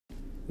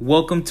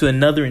Welcome to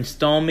another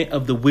installment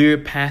of the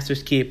Weird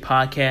Pastor's Kid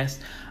podcast.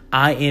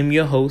 I am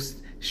your host,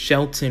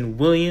 Shelton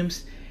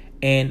Williams,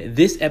 and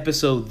this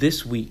episode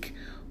this week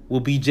will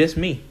be just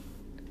me.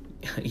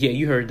 Yeah,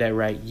 you heard that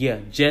right. Yeah,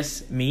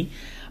 just me.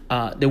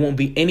 There won't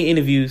be any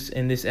interviews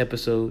in this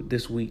episode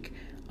this week.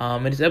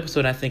 And this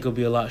episode, I think, will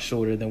be a lot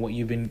shorter than what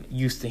you've been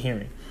used to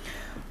hearing.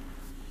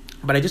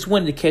 But I just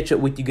wanted to catch up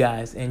with you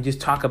guys and just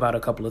talk about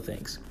a couple of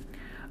things.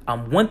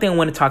 One thing I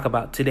want to talk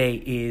about today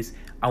is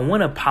I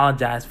want to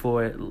apologize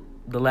for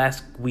the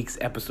last week's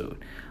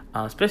episode,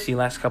 especially the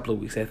last couple of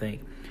weeks, I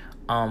think.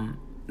 Then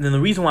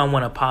the reason why I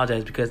want to apologize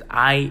is because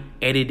I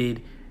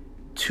edited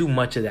too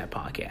much of that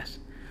podcast.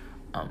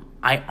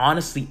 I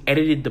honestly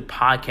edited the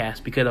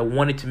podcast because I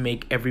wanted to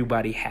make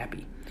everybody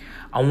happy.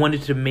 I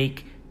wanted to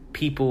make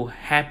people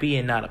happy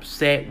and not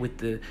upset with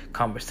the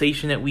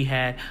conversation that we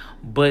had,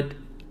 but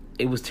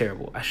it was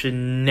terrible. I should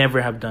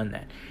never have done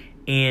that.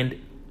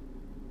 And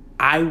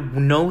I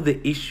know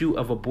the issue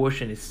of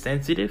abortion is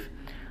sensitive.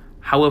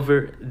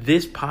 However,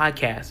 this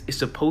podcast is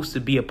supposed to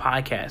be a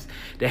podcast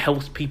that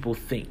helps people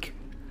think,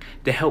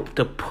 to help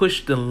to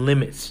push the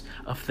limits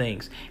of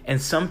things.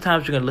 And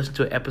sometimes you're going to listen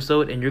to an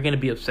episode and you're going to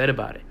be upset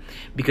about it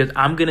because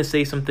I'm going to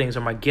say some things, or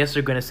my guests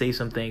are going to say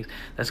some things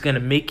that's going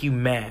to make you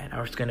mad,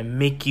 or it's going to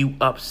make you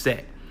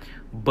upset.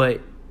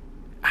 But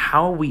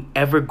how are we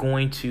ever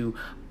going to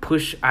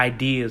push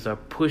ideas or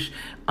push,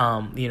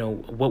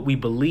 what we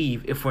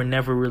believe if we're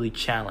never really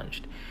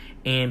challenged?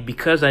 And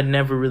because I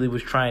never really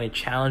was trying to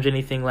challenge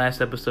anything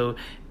last episode,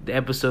 the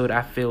episode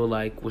I feel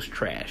like was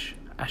trash.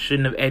 I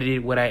shouldn't have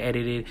edited what I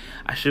edited.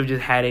 I should have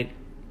just had it.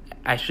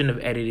 I shouldn't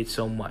have edited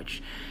so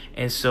much.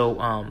 And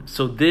so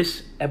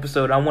this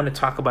episode, I want to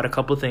talk about a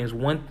couple of things.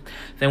 One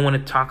thing I want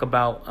to talk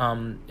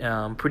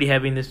about pretty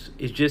heavy in this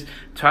is just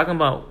talking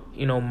about,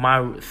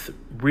 my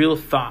real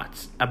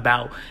thoughts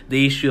about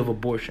the issue of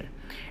abortion.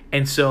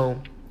 And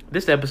so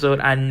this episode,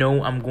 I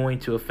know I'm going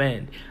to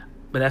offend,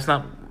 but that's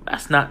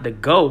not the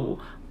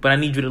goal. But I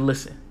need you to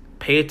listen,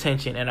 pay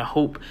attention, and I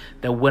hope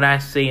that what I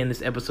say in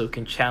this episode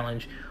can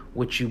challenge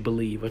what you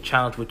believe or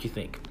challenge what you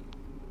think.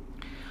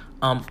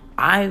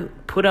 I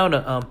put out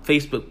a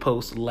Facebook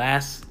post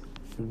last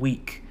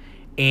week,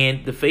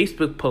 and the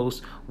Facebook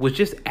post was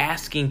just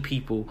asking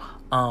people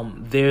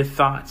their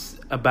thoughts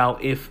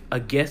about if a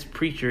guest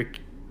preacher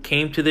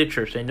came to their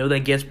church. They know that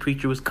guest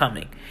preacher was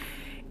coming.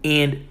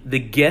 And the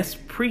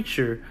guest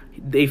preacher,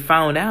 they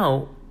found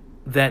out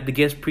that the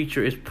guest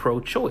preacher is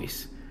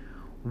pro-choice.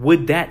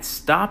 Would that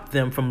stop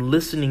them from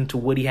listening to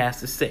what he has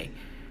to say?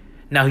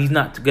 Now, he's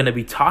not going to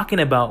be talking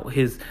about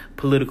his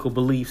political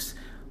beliefs,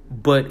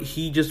 but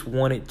he just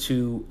wanted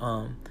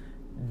to,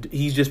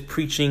 he's just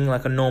preaching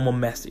like a normal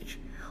message.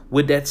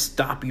 Would that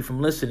stop you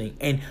from listening?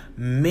 And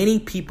many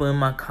people in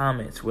my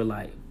comments were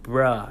like,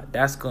 bruh,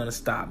 that's going to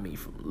stop me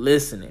from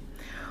listening.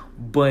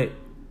 But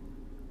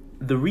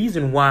the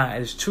reason why,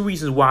 there's two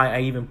reasons why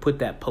I even put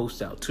that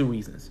post out. Two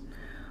reasons.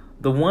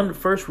 The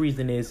first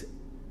reason is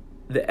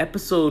the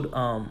episode,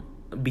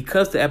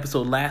 because the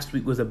episode last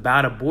week was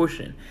about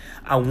abortion,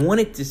 I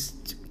wanted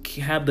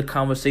to have the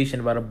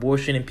conversation about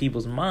abortion in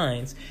people's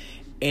minds,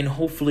 and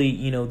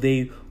hopefully,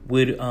 they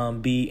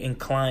would be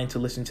inclined to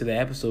listen to the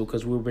episode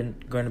because we're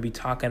going to be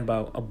talking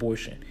about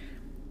abortion.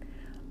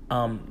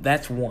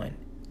 That's one.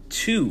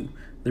 Two,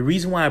 the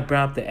reason why I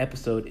brought up the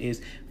episode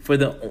is for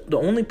the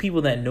only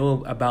people that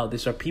know about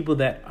this are people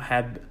that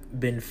have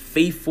been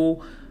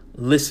faithful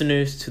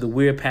listeners to the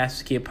Weird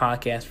Pastor's Kid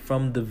podcast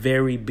from the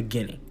very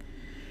beginning.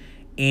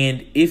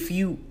 And if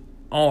you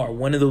are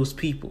one of those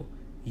people,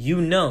 you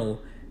know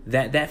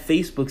that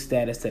Facebook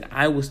status that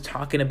I was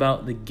talking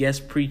about, the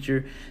guest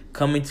preacher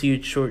coming to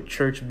your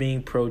church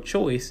being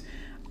pro-choice,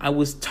 I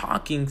was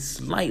talking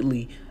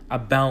slightly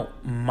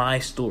about my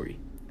story.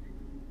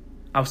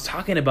 I was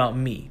talking about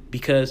me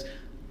because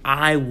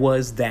I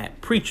was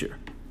that preacher.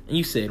 And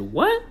you said,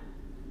 what?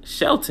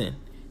 Shelton?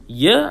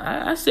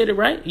 Yeah, I said it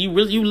right. You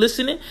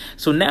listening?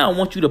 So now I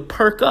want you to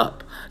perk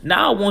up.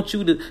 Now I want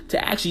you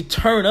to actually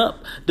turn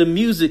up the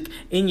music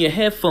in your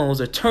headphones,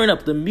 or turn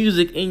up the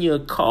music in your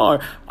car.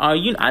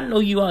 I know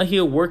you out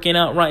here working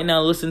out right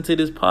now, listening to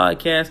this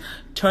podcast.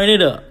 Turn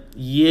it up.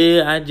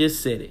 Yeah, I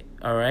just said it.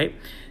 All right.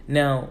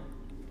 Now,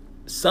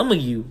 some of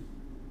you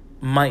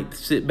might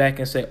sit back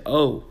and say,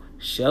 oh,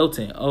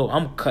 Shelton,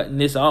 I'm cutting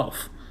this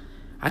off.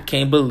 I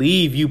can't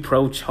believe you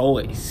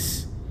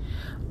pro-choice.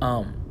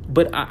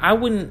 But I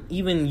wouldn't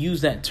even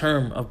use that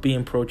term of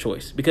being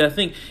pro-choice, because I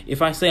think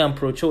if I say I'm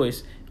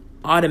pro-choice,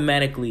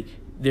 automatically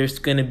there's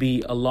going to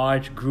be a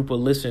large group of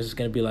listeners that's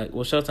going to be like,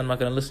 well, Shelton, I'm not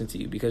going to listen to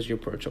you because you're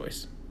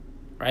pro-choice,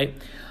 right?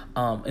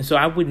 And so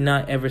I would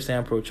not ever say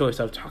I'm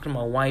pro-choice. I was talking to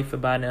my wife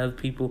about it and other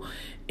people,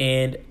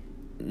 and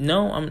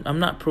no, I'm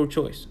not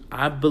pro-choice.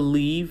 I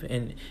believe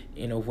in,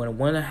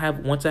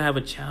 once I have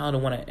a child,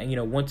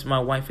 and once my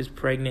wife is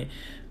pregnant,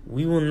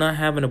 we will not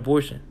have an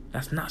abortion.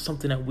 That's not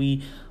something that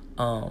we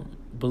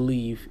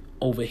believe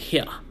over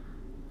here.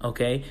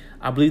 Okay,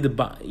 I believe the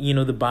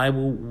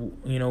Bible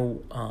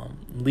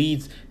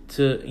leads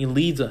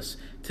us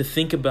to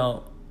think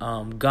about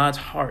God's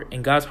heart,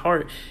 and God's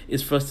heart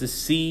is for us to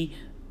see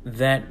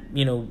that,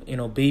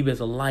 baby as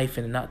a life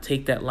and not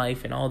take that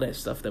life and all that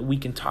stuff that we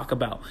can talk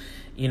about,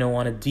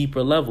 on a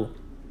deeper level.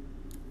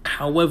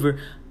 However,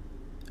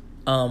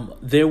 I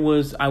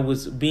was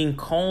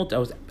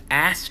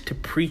asked to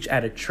preach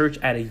at a church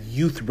at a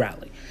youth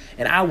rally,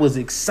 and I was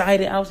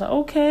excited. I was like,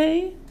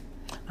 okay,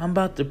 I'm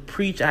about to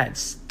preach. I had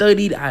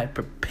studied, I had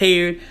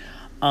prepared,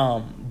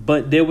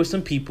 but there were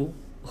some people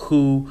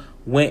who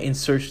went and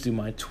searched through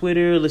my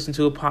Twitter, listened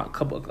to a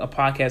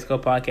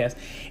podcast,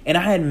 and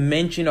I had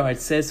mentioned or had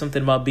said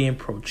something about being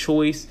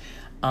pro-choice,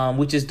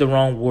 which is the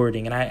wrong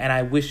wording, and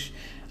I wish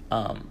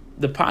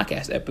the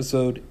podcast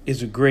episode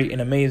is great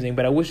and amazing,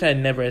 but I wish I had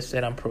never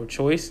said I'm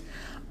pro-choice,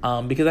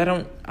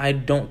 because I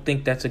don't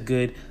think that's a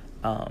good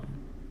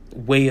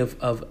way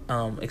of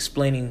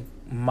explaining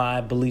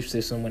my belief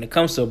system when it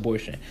comes to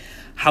abortion.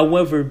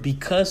 However,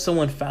 because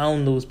someone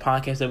found those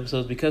podcast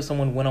episodes, because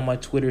someone went on my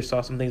Twitter,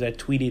 saw some things I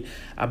tweeted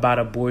about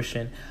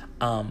abortion,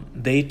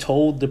 they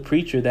told the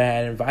preacher that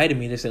had invited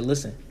me, they said,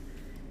 listen,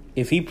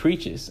 if he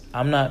preaches,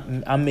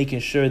 I'm making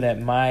sure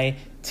that my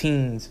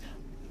teens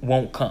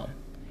won't come.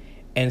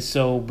 And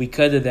so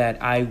because of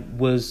that, I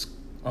was,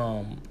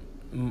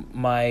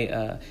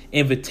 my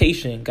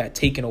invitation got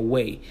taken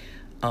away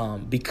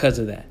because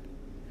of that.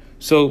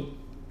 So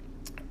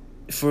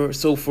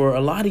for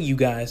a lot of you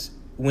guys,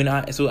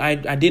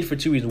 I did for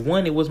two reasons.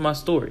 One, it was my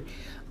story,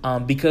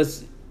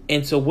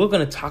 so we're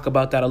going to talk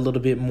about that a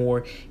little bit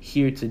more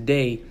here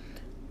today,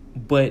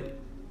 but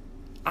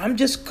I'm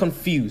just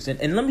confused.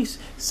 And let me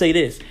say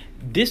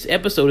this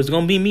episode is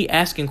going to be me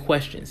asking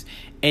questions,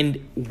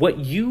 and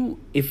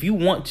if you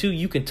want to,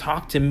 you can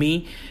talk to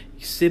me,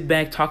 sit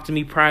back, talk to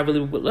me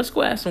privately, but let's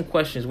go ask some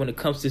questions when it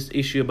comes to this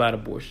issue about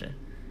abortion.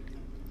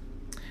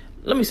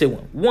 Let me say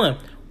one,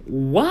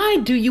 why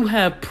do you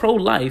have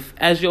pro-life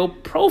as your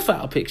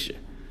profile picture?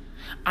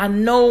 I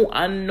know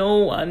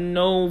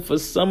for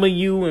some of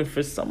you and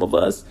for some of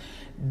us,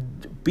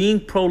 being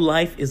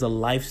pro-life is a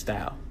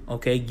lifestyle,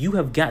 okay? You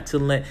have got to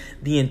let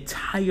the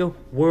entire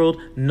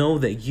world know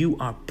that you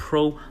are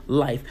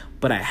pro-life.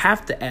 But I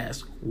have to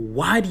ask,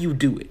 why do you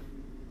do it?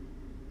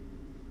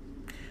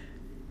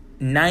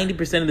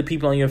 90% of the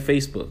people on your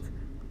Facebook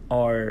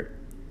are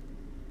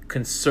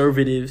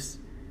conservatives,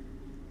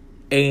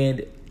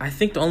 and I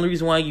think the only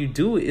reason why you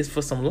do it is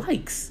for some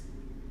likes.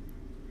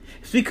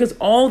 It's because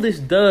all this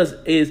does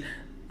is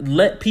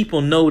let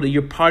people know that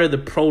you're part of the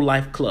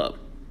pro-life club.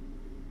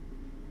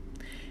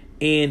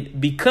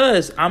 And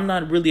because I'm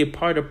not really a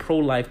part of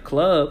pro-life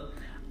club,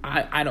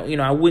 I don't,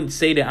 I wouldn't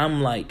say that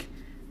I'm not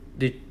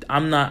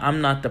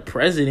the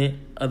president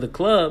of the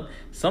club.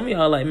 Some of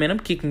y'all are like, man, I'm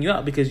kicking you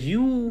out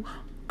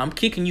I'm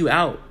kicking you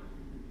out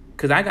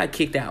because I got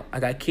kicked out. I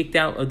got kicked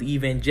out of the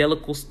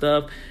evangelical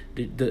stuff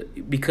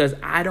because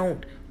I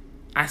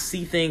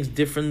see things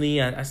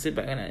differently. I sit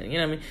back and you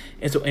know what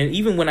I mean? And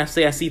even when I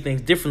say I see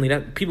things differently,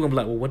 that people gonna be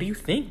like, well, what do you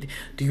think?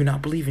 Do you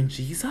not believe in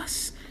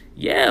Jesus?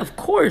 Yeah, of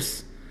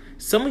course.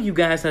 Some of you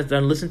guys have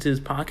listened to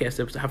this podcast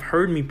episode, have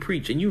heard me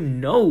preach, and you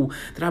know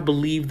that I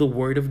believe the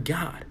word of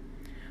God.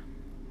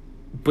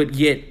 But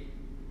yet,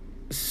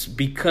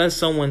 because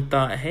someone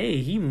thought,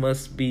 hey, he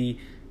must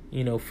be,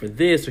 for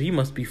this, or he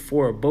must be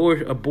for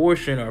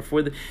abortion, or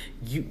for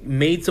you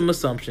made some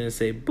assumptions and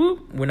say,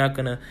 boop, we're not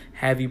going to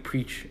have you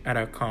preach at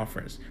our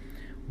conference.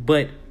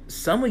 But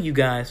some of you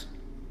guys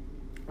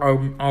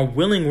are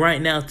willing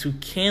right now to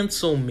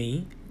cancel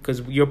me, because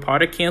you're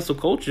part of cancel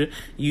culture.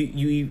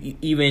 You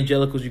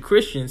evangelicals, you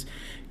Christians,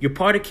 you're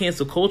part of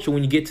cancel culture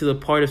when you get to the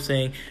part of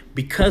saying,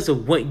 because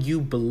of what you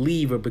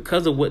believe, or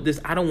because of what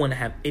I don't want to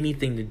have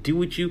anything to do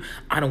with you.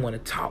 I don't want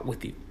to talk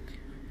with you.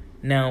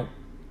 Now,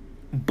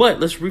 but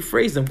let's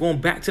rephrase them. Going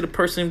back to the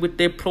person with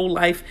their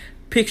pro-life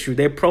picture.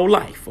 They're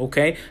pro-life,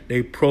 okay?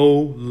 They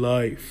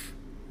pro-life.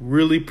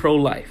 Really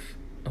pro-life,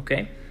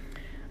 okay?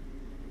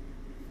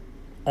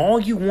 All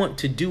you want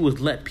to do is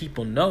let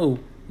people know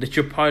that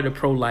you're part of the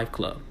pro-life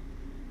club.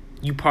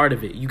 You part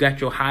of it. You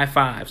got your high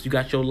fives. You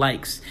got your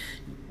likes.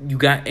 You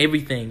got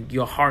everything.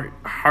 Your heart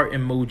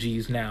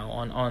emojis now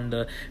on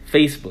the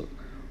Facebook.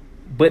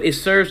 But it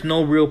serves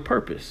no real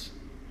purpose.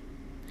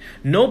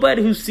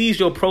 Nobody who sees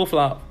your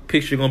profile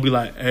picture gonna be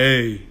like,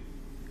 hey,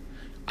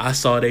 I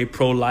saw they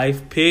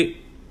pro-life pic.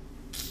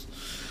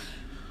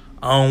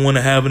 I don't want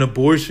to have an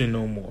abortion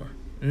no more.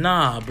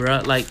 Nah,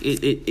 bruh. Like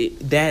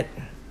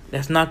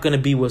that's not gonna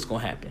be what's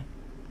gonna happen.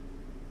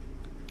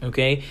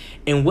 Okay?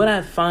 And what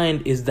I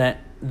find is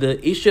that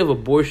the issue of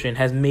abortion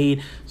has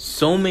made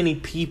so many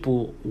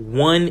people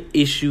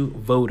one-issue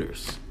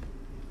voters.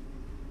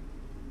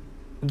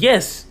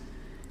 Yes,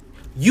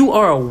 you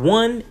are a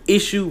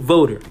one-issue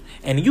voter.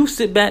 And you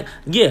sit back,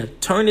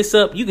 turn this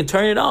up. You can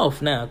turn it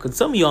off now because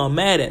some of y'all are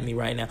mad at me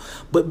right now.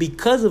 But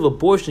because of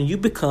abortion, you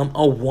become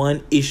a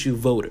one-issue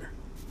voter.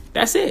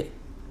 That's it.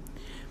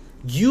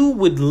 You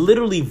would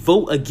literally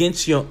vote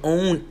against your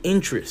own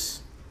interests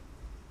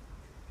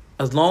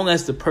as long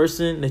as the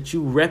person that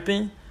you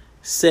repping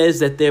says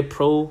that they're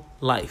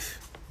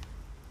pro-life.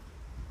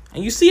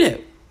 And you see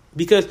that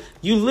because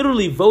you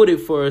literally voted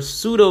for a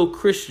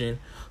pseudo-Christian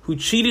who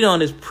cheated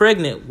on his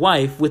pregnant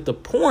wife with a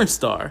porn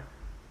star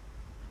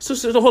So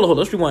hold on.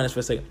 Let's rewind this for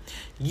a second.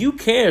 You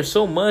care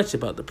so much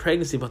about the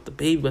pregnancy, about the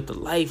baby, about the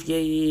life.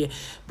 Yeah.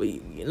 But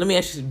let me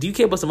ask you, do you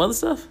care about some other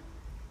stuff?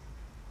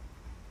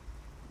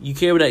 You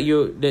care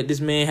about that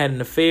this man had an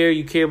affair.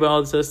 You care about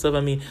all this other stuff.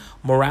 I mean,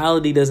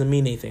 morality doesn't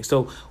mean anything.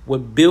 So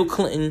what Bill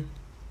Clinton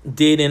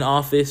did in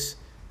office,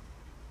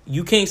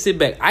 you can't sit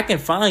back. I can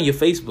find your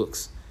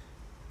Facebooks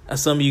of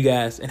some of you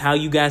guys and how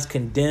you guys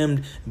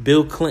condemned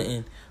Bill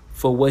Clinton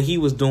for what he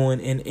was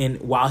doing in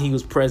while he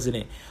was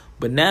president.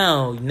 But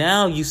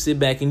now you sit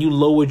back and you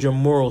lowered your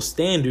moral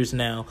standards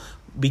now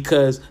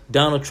because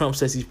Donald Trump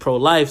says he's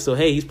pro-life. So,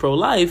 hey, he's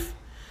pro-life.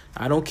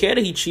 I don't care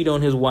that he cheated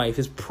on his wife,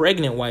 his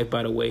pregnant wife,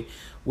 by the way,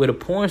 with a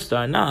porn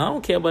star. Nah, I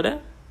don't care about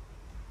that.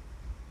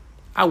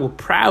 I will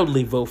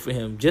proudly vote for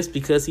him just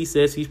because he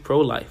says he's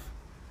pro-life.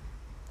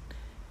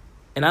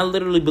 And I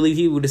literally believe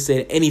he would have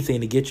said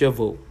anything to get your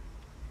vote.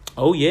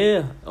 Oh,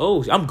 yeah.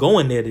 Oh, I'm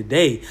going there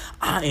today.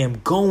 I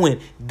am going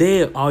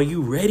there. Are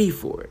you ready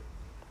for it?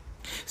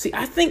 See,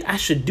 I think I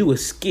should do a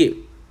skit,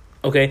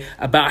 okay,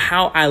 about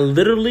how I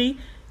literally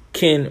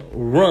can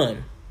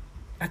run.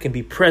 I can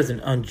be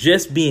present on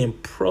just being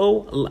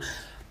pro.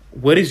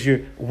 What do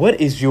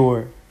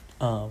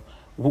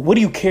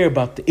you care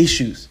about the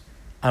issues?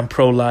 I'm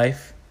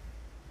pro-life.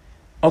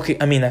 Okay,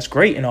 I mean, that's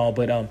great and all,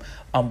 but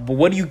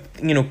what do you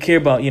care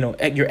about,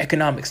 your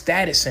economic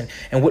status and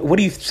what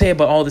do you say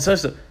about all this other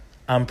stuff?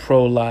 I'm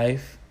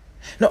pro-life.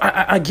 No,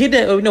 I get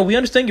that. No, we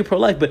understand you're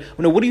pro-life, but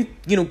what do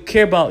you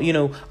care about?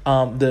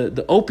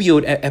 The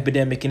opioid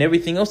epidemic and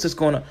everything else that's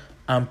going on.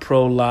 I'm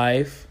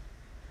pro-life,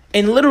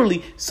 and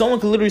literally, someone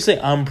could literally say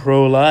I'm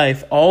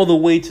pro-life all the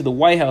way to the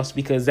White House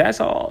because that's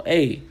all.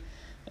 Hey,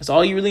 that's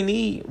all you really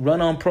need. Run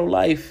on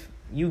pro-life,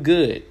 you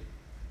good.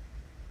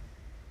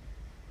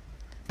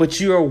 But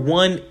you're a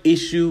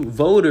one-issue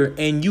voter,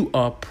 and you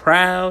are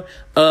proud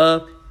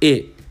of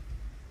it.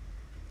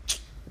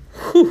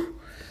 Whew.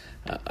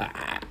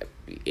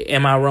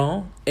 Am I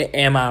wrong?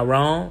 Am I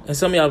wrong? And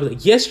some of y'all be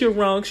like, yes, you're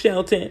wrong,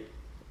 Shelton.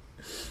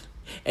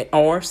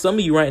 Or some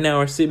of you right now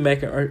are sitting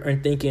back and are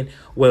thinking,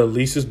 well, at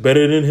least it's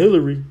better than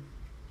Hillary.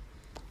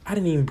 I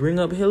didn't even bring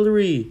up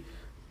Hillary.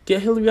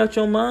 Get Hillary out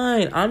your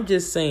mind. I'm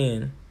just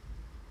saying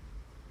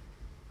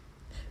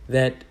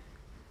that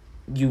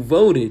you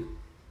voted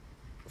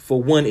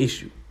for one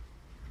issue.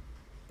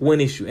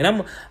 One issue. And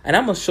I'm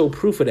going to show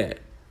proof of that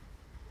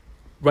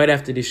right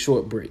after this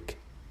short break.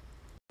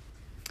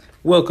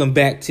 Welcome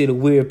back to the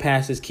Weird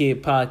Pastor's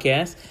Kid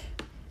podcast.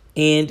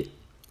 And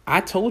I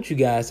told you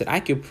guys that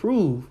I could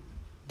prove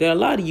that a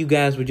lot of you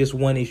guys were just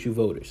one issue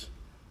voters.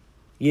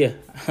 Yeah,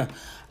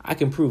 I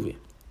can prove it.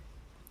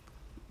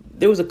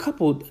 There's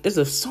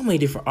so many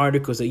different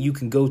articles that you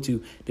can go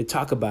to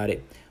talk about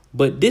it.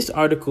 But this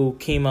article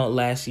came out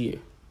last year.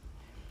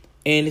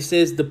 And it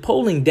says the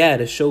polling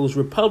data shows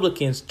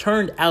Republicans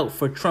turned out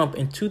for Trump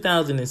in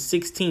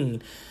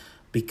 2016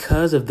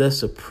 because of the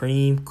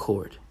Supreme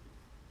Court.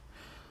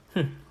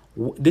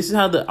 This is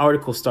how the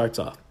article starts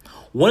off.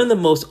 One of the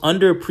most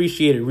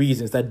underappreciated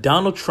reasons that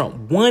Donald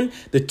Trump won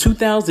the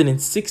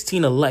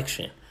 2016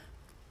 election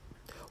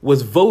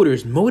was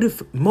voters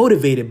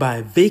motivated by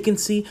a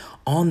vacancy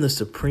on the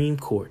Supreme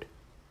Court.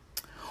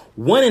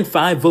 1 in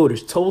 5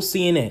 voters told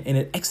CNN in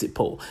an exit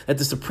poll that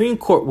the Supreme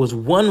Court was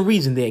one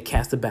reason they had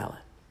cast a ballot.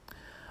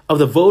 Of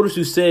the voters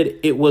who said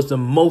it was the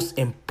most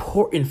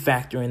important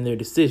factor in their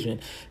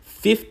decision,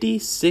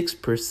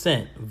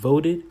 56%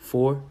 voted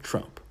for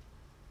Trump.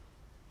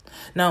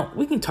 Now,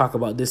 we can talk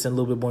about this in a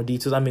little bit more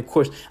details. I mean, of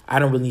course, I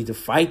don't really need to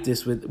fight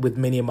this with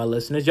many of my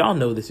listeners. Y'all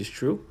know this is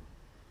true.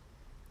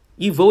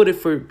 You voted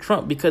for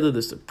Trump because of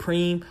the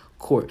Supreme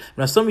Court.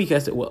 Now, some of you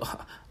guys say,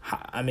 well,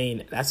 I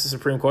mean, that's the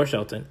Supreme Court,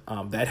 Shelton.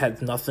 That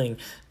has nothing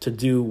to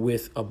do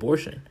with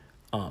abortion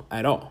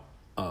at all.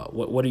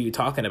 What are you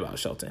talking about,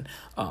 Shelton?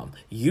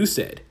 You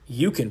said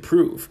you can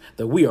prove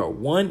that we are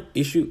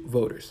one-issue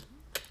voters.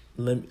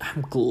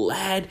 I'm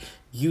glad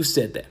you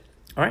said that.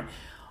 All right.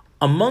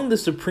 Among the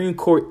Supreme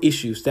Court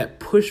issues that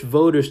push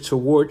voters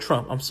toward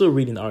Trump, I'm still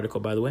reading the article,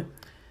 by the way,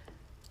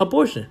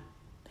 abortion.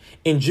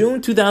 In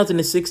June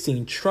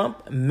 2016,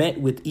 Trump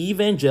met with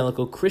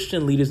evangelical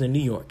Christian leaders in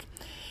New York,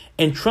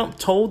 and Trump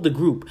told the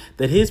group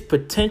that his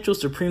potential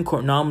Supreme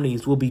Court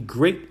nominees will be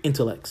great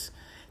intellects,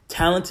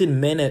 talented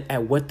men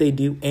at what they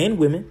do, and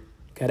women.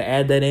 Got to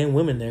add that and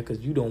women there because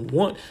you don't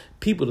want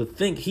people to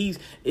think he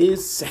is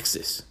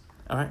sexist.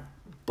 All right.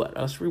 But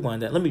let's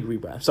rewind that. Let me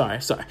rewind. Sorry.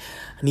 I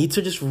need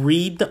to just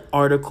read the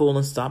article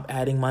and stop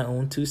adding my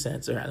own 2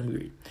 cents. All right, let me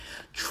read.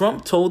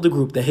 Trump told the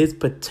group that his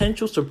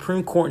potential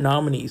Supreme Court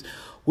nominees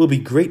will be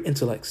great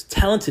intellects,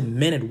 talented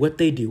men at what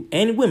they do,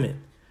 and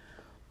women,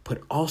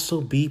 but also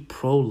be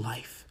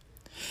pro-life.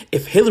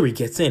 If Hillary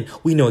gets in,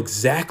 we know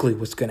exactly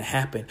what's going to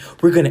happen.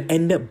 We're going to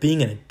end up being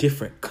in a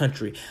different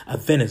country, a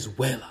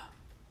Venezuela.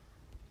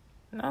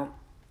 No.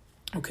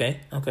 Okay.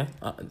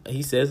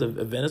 He says of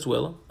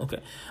Venezuela. Okay.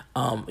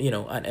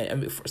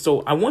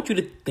 So I want you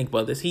to think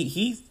about this.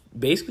 He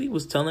basically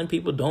was telling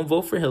people don't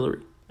vote for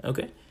Hillary.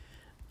 Okay.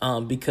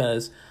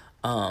 Because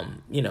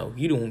you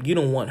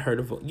don't want her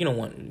to vote. You don't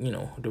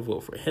want to vote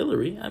for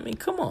Hillary. I mean,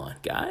 come on,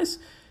 guys.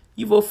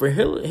 you vote for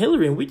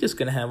Hillary, and we're just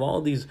gonna have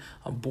all these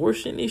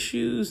abortion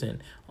issues,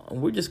 and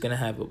we're just gonna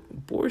have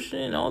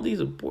abortion, all these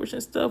abortion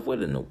stuff.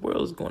 What in the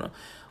world is going on?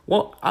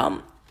 Well,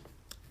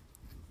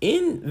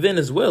 in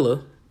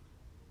Venezuela,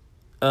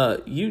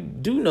 you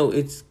do know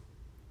it's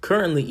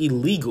currently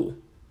illegal,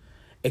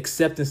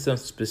 except in some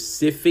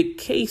specific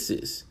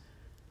cases.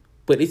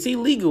 But it's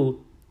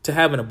illegal to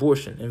have an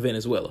abortion in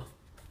Venezuela.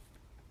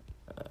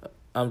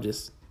 I'm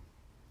just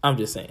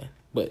saying.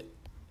 But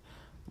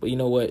you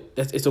know what?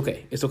 It's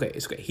okay. It's okay.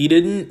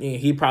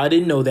 He probably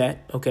didn't know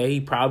that. Okay,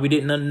 he probably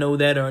didn't know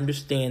that or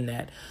understand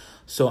that.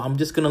 So I'm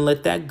just gonna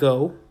let that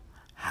go.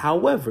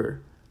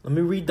 However, let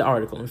me read the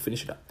article. Let me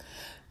finish it up.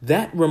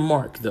 That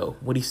remark, though,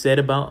 what he said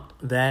about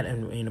that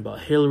and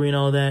about Hillary and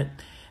all that,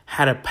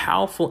 had a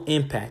powerful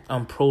impact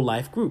on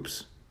pro-life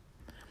groups.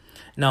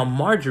 Now,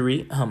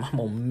 Marjorie, I'm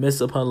going to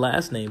mess up her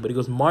last name, but it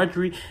goes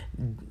Marjorie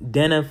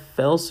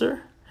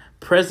Dennefelser,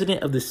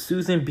 president of the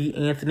Susan B.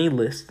 Anthony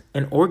List,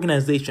 an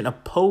organization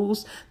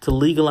opposed to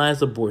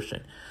legalized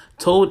abortion,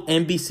 told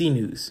NBC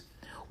News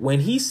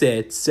when he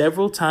said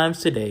several times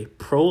today,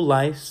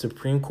 pro-life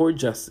Supreme Court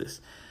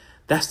justice.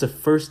 That's the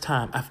first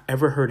time I've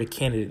ever heard a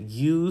candidate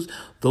use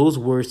those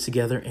words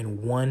together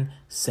in one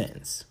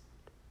sentence.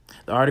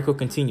 The article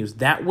continues.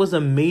 That was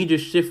a major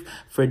shift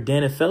for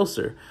Dana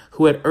Felser,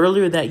 who had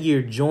earlier that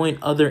year joined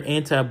other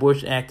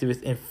anti-abortion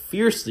activists in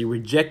fiercely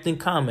rejecting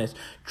comments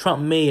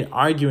Trump made,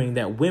 arguing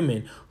that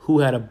women who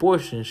had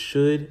abortions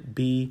should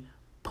be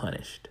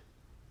punished.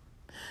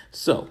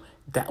 So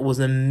that was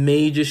a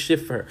major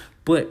shift for her.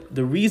 But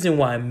the reason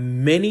why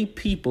many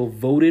people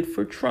voted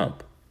for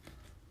Trump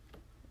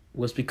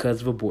was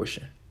because of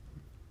abortion.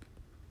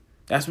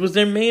 That was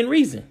their main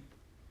reason.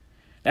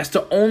 That's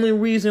the only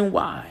reason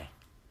why.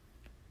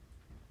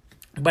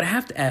 But I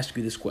have to ask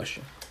you this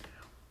question.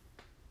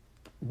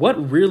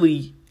 What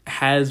really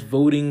has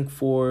voting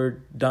for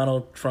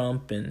Donald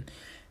Trump and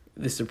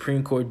the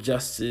Supreme Court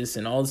justice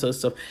and all this other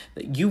stuff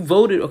that you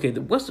voted? Okay,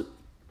 what's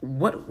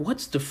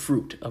the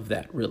fruit of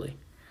that really?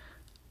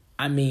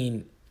 I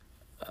mean,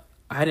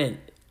 I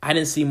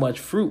didn't see much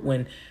fruit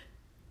when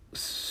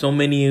so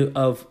many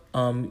of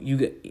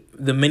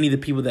many of the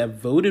people that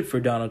voted for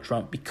Donald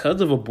Trump because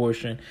of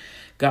abortion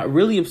got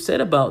really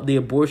upset about the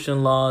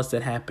abortion laws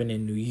that happened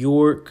in New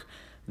York,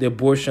 the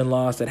abortion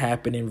laws that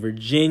happened in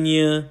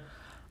Virginia.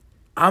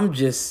 I'm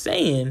just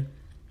saying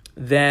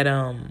that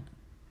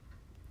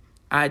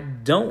I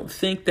don't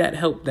think that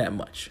helped that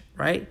much,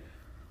 right?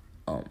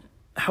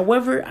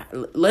 However,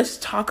 let's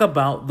talk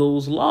about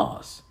those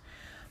laws.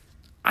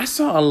 I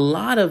saw a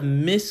lot of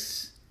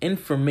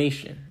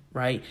misinformation,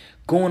 right,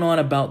 going on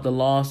about the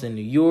laws in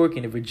New York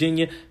and in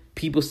Virginia.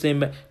 People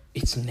saying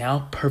it's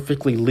now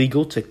perfectly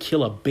legal to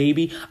kill a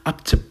baby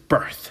up to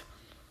birth.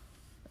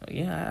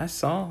 Yeah, I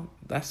saw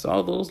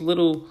those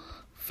little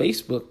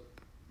Facebook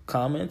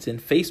comments and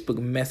Facebook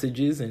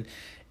messages, and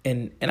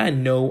I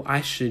know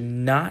I should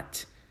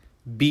not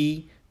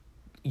be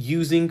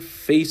using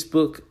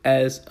Facebook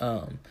as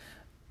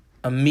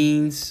a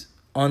means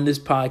on this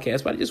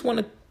podcast, but I just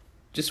want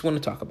to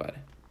talk about it.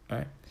 All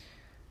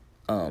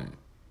right.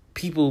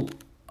 People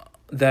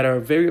that are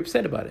very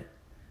upset about it.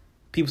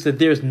 People said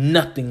there's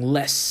nothing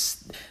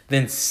less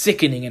than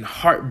sickening and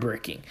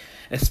heartbreaking,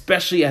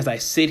 especially as I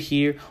sit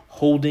here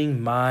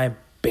holding my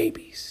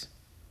babies.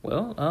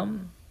 Well,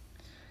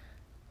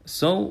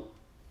 so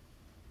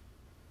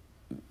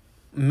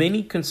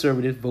many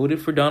conservatives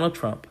voted for Donald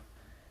Trump,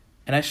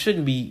 and I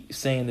shouldn't be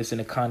saying this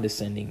in a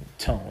condescending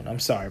tone. I'm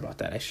sorry about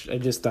that. I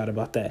just thought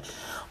about that.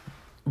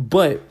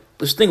 But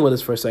let's think about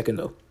this for a second,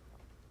 though.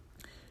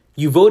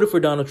 You voted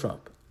for Donald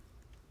Trump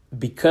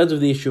because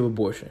of the issue of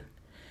abortion.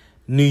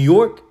 New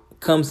York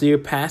comes here,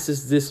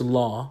 passes this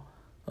law,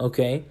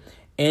 okay,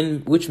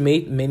 and which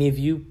made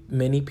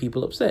many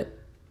people upset,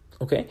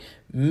 okay?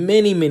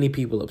 Many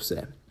people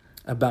upset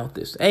about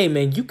this. Hey,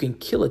 man, you can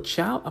kill a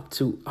child up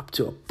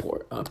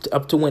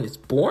to when it's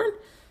born?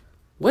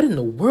 What in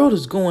the world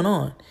is going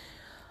on?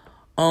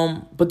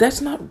 But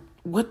that's not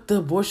what the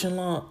abortion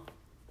law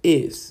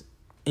is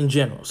in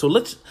general. So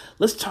let's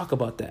talk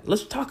about that.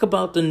 Let's talk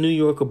about the New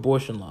York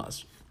abortion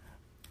laws.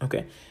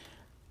 Okay.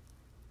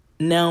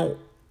 Now,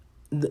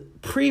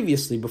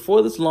 previously,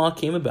 before this law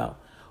came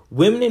about,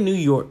 women in New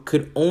York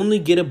could only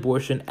get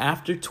abortion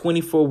after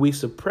 24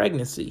 weeks of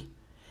pregnancy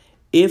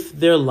if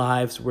their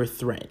lives were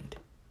threatened.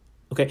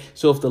 Okay,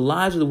 so if the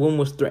lives of the woman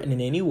was threatened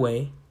in any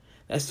way,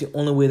 that's the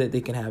only way that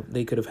they could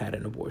have had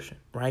an abortion,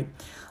 right?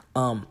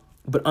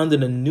 But under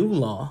the new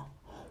law,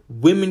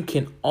 women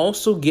can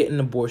also get an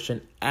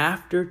abortion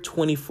after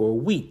 24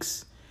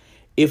 weeks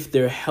if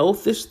their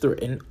health is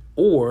threatened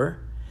or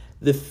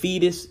the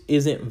fetus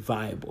isn't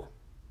viable.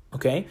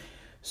 Okay,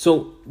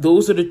 so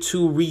those are the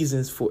two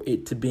reasons for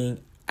it to being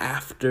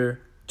after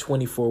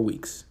 24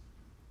 weeks.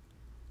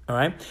 All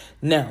right.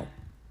 Now,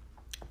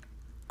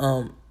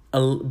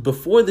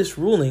 before this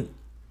ruling,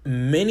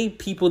 many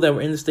people that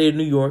were in the state of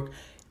New York,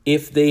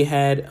 if they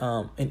had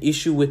an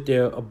issue with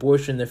their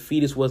abortion, their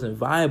fetus wasn't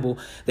viable,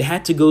 they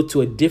had to go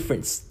to a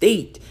different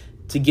state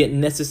to get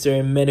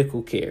necessary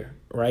medical care.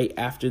 right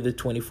after the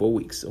 24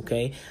 weeks.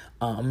 Okay.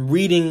 I'm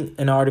reading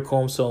an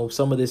article, so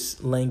some of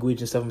this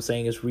language and stuff I'm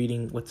saying is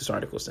reading what this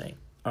article is saying.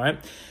 All right.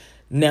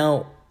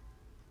 Now,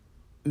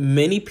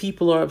 many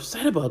people are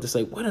upset about this.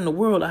 Like, what in the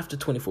world after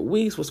 24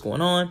 weeks? What's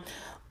going on?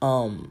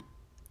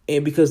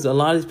 And because a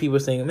lot of these people are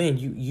saying, man,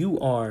 you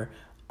are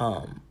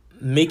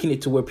making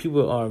it to where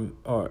people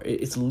are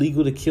it's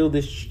legal to kill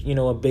this,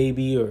 a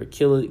baby, or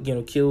kill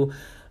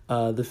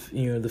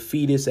the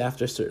fetus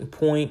after a certain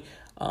point.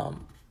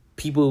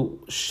 People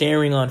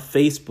sharing on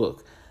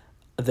Facebook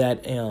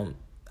that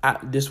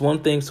this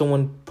one thing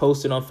someone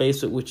posted on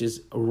Facebook, which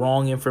is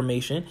wrong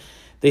information.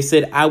 They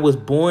said, I was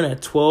born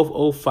at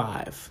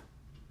 12:05.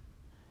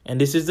 And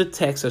this is the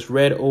text that's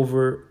read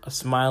over a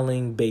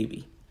smiling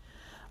baby.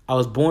 I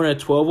was born at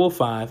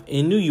 12:05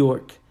 in New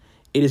York.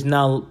 It is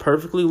now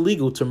perfectly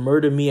legal to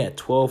murder me at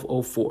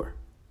 12:04.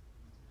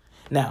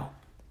 Now,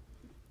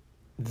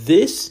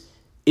 this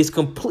is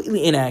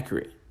completely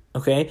inaccurate,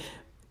 okay?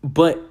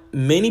 But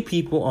many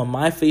people on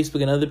my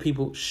Facebook and other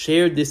people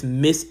shared this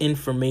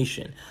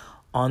misinformation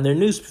on their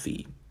news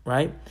feed,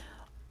 right?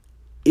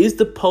 Is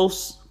the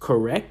post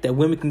correct that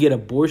women can get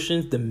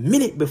abortions the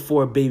minute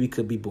before a baby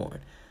could be born?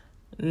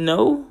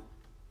 No,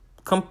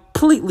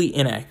 completely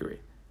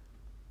inaccurate.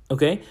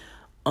 Okay.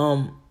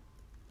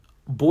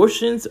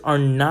 Abortions are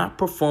not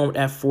performed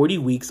at 40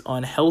 weeks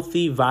on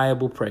healthy,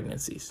 viable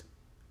pregnancies.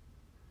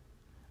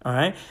 All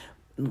right.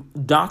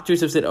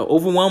 Doctors have said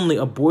overwhelmingly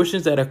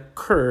abortions that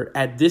occur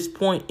at this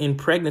point in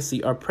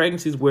pregnancy are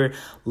pregnancies where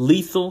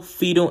lethal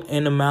fetal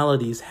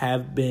abnormalities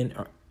have been,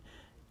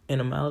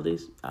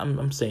 abnormalities?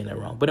 I'm saying that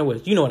wrong. But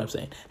anyways, you know what I'm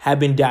saying, have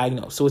been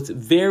diagnosed. So it's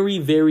very,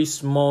 very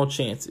small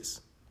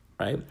chances,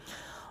 right?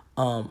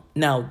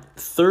 Now,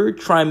 third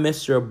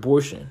trimester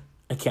abortion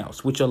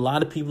accounts, which a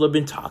lot of people have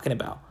been talking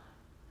about,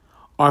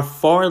 are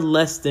far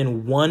less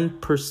than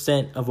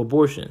 1% of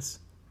abortions.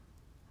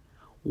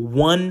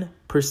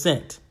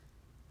 1%.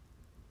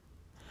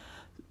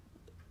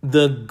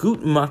 The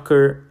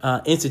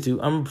Guttmacher Institute,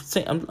 I'm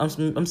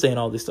saying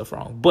all this stuff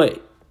wrong,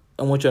 but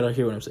I want y'all to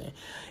hear what I'm saying.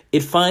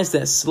 It finds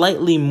that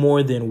slightly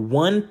more than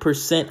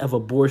 1% of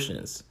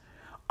abortions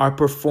are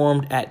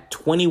performed at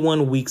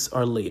 21 weeks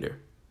or later.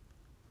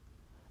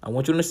 I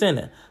want you to understand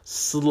that.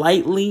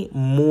 Slightly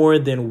more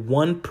than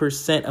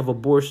 1% of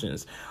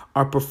abortions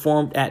are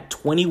performed at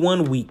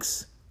 21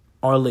 weeks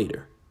or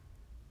later.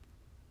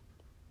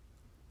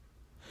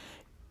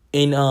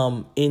 In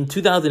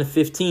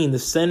 2015, the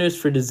Centers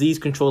for Disease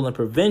Control and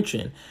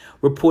Prevention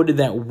reported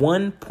that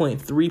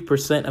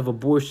 1.3% of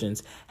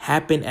abortions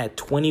happen at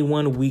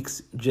 21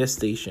 weeks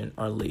gestation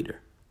or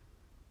later.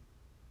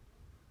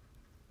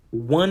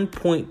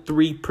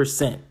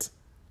 1.3%.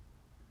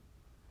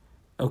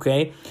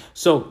 Okay,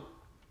 so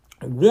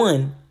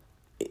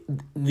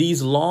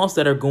these laws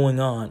that are going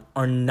on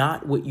are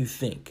not what you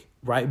think,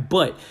 right?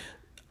 But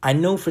I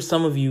know for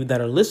some of you that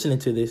are listening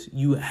to this,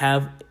 you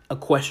have a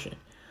question.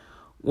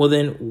 Well,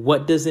 then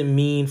what does it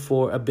mean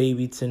for a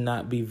baby to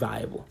not be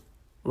viable,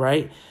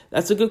 right?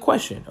 That's a good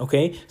question,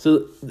 okay?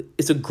 So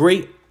it's a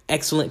great,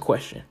 excellent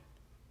question,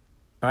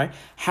 all right?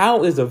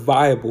 How is a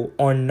viable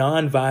or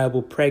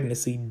non-viable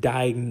pregnancy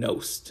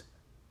diagnosed?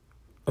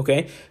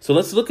 Okay, so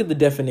let's look at the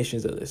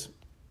definitions of this.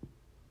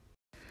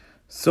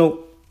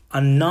 So a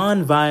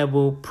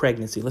non-viable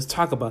pregnancy, let's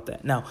talk about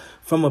that. Now,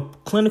 from a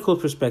clinical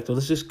perspective,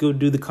 let's just go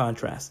do the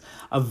contrast.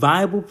 A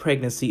viable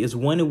pregnancy is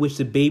one in which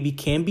the baby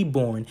can be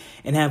born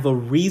and have a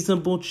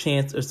reasonable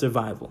chance of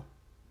survival.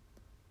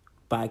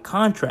 By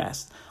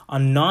contrast, a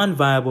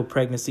non-viable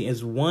pregnancy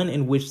is one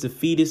in which the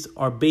fetus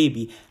or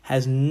baby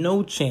has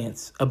no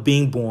chance of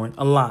being born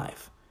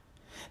alive.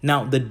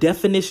 Now, the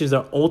definitions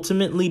are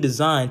ultimately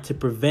designed to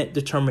prevent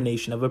the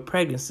termination of a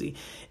pregnancy,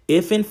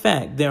 if in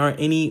fact there are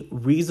any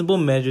reasonable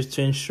measures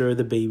to ensure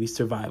the baby's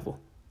survival.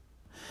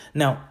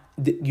 Now,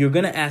 you're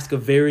going to ask a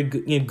very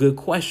good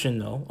question,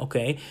 though,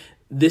 okay?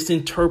 This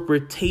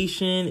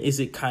interpretation, is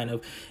it kind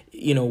of,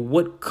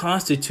 what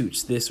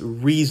constitutes this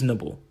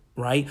reasonable,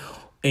 right?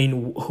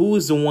 And who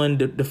is the one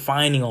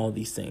defining all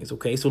these things,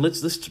 okay? So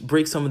let's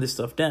break some of this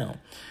stuff down.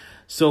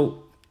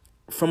 So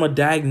from a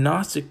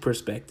diagnostic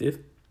perspective,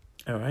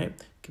 all right,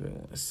 give me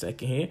 1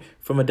 second here.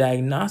 From a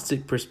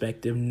diagnostic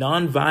perspective,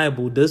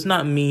 non-viable does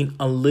not mean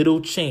a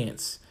little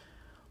chance,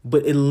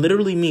 but it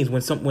literally means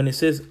when it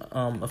says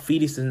a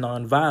fetus is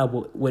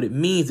non-viable, what it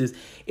means is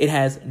it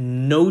has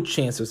no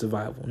chance of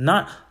survival.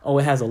 Not,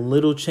 it has a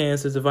little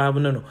chance of survival.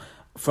 No.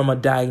 From a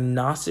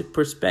diagnostic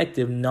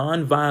perspective,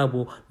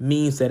 non-viable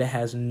means that it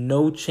has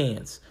no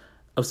chance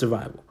of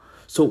survival.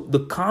 So the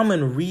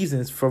common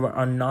reasons for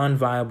a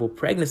non-viable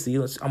pregnancy,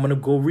 I'm going to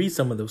go read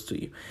some of those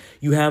to you.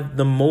 You have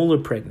the molar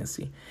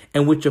pregnancy,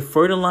 in which a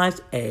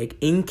fertilized egg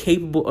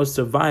incapable of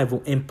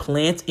survival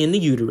implants in the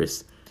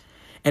uterus.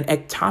 An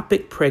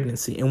ectopic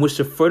pregnancy, in which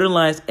the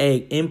fertilized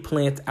egg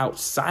implants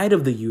outside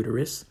of the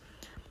uterus.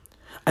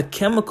 A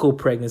chemical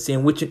pregnancy,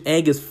 in which an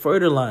egg is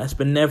fertilized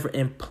but never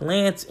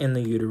implants in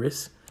the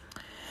uterus.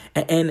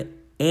 And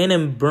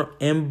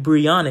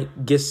embryonic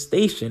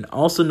gestation,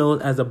 also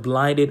known as a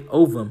blinded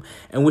ovum,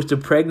 in which the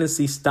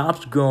pregnancy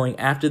stops growing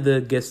after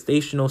the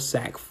gestational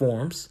sac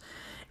forms.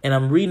 And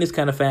I'm reading this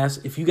kind of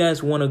fast. If you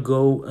guys want to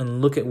go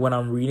and look at what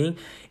I'm reading,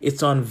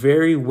 it's on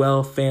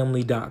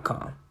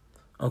verywellfamily.com.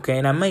 Okay,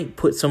 and I might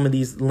put some of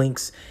these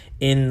links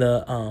in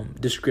the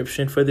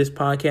description for this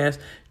podcast,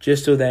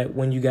 just so that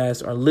when you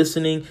guys are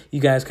listening, you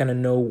guys kind of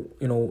know,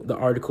 the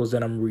articles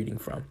that I'm reading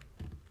from.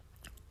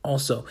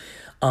 Also,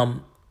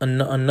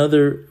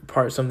 another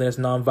part, something that's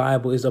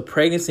non-viable, is a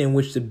pregnancy in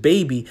which the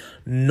baby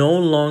no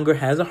longer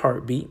has a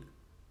heartbeat.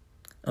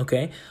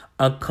 Okay,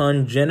 a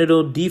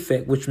congenital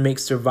defect which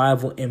makes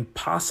survival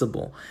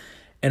impossible,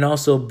 and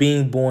also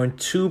being born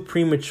too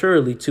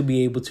prematurely to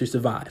be able to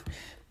survive.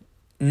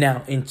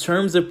 Now, in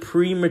terms of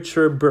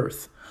premature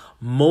birth,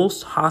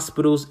 most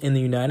hospitals in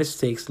the United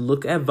States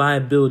look at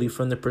viability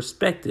from the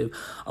perspective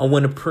of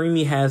when a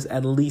preemie has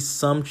at least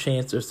some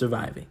chance of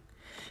surviving.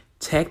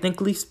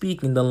 Technically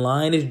speaking, the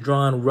line is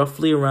drawn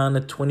roughly around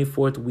the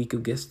 24th week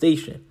of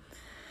gestation.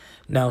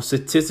 Now,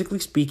 statistically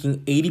speaking,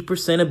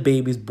 80% of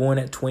babies born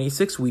at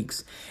 26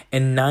 weeks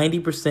and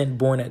 90%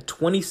 born at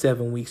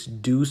 27 weeks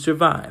do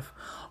survive,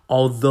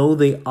 although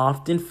they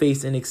often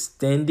face an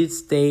extended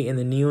stay in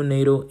the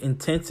neonatal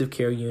intensive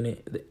care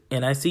unit, the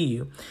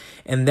NICU,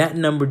 and that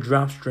number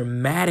drops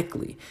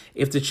dramatically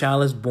if the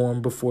child is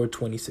born before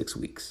 26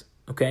 weeks.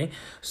 Okay,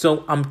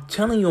 so I'm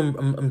telling you,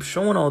 I'm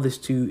showing all this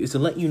to you is to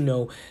let you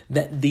know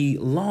that the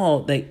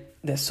law that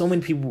so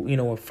many people,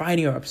 are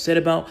fighting or upset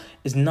about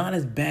is not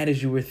as bad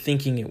as you were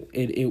thinking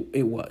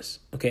it was.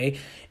 Okay,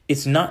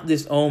 it's not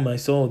this, oh my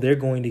soul,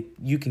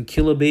 you can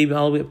kill a baby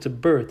all the way up to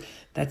birth.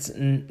 That's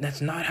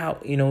not how,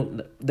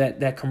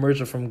 that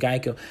commercial from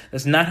Geico.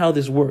 That's not how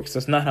this works.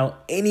 That's not how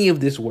any of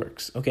this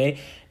works. Okay,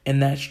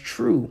 and that's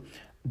true.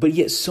 But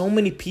yet so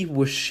many people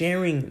were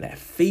sharing that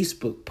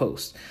Facebook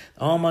post.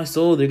 Oh my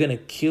soul, they're going to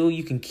kill,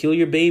 you can kill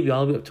your baby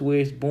all the way up to where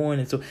it's born.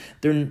 And so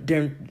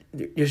they're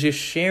just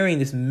sharing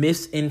this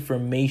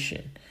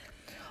misinformation.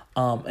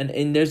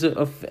 And there's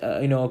a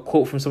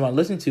quote from someone I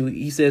listened to.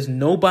 He says,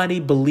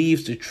 nobody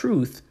believes the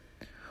truth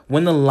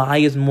when the lie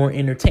is more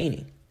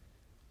entertaining.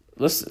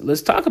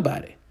 Let's talk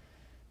about it.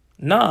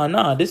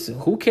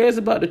 Who cares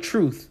about the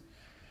truth?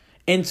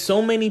 And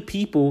so many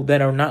people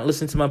that are not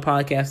listening to my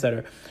podcast that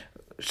are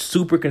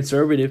super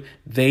conservative,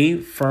 they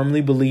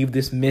firmly believe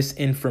this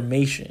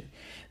misinformation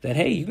that,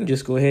 hey, you can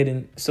just go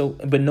ahead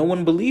but no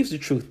one believes the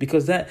truth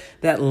because that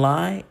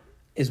lie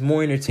is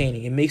more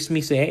entertaining. It makes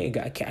me say, hey,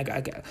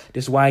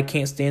 this is why I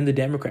can't stand the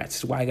Democrats.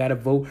 This is why I got to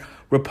vote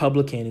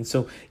Republican. And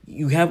so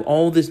you have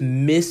all this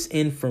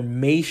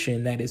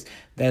misinformation that is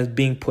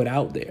being put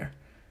out there,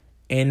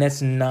 and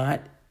that's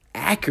not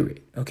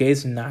accurate. Okay,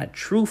 it's not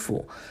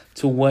truthful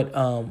to what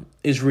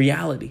is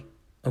reality.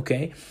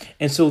 Okay,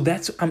 and so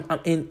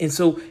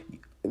so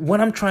what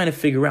I'm trying to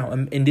figure out,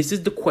 and this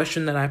is the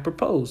question that I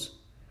propose: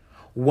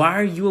 why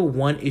are you a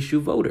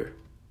one-issue voter?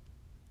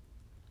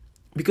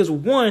 Because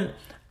one,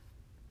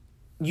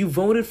 you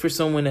voted for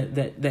someone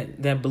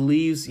that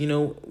believes,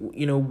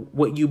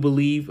 what you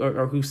believe,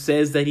 or who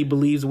says that he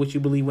believes what you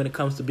believe when it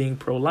comes to being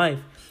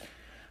pro-life.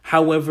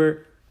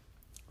 However,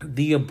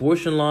 the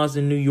abortion laws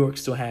in New York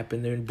still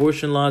happen. The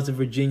abortion laws in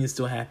Virginia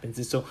still happens,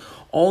 and so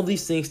all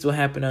these things still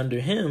happen under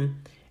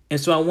him. And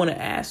so I want to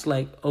ask,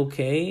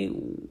 okay,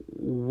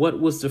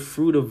 what was the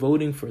fruit of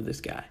voting for this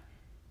guy?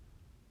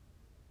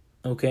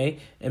 Okay,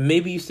 and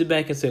maybe you sit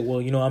back and say,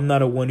 well, I'm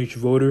not a one-issue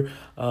voter.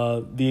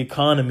 The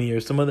economy or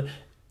some other.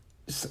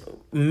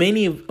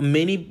 Many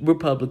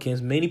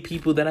Republicans, many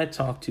people that I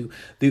talk to,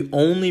 the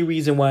only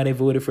reason why they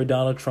voted for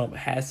Donald Trump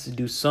has to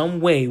do some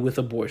way with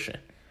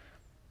abortion.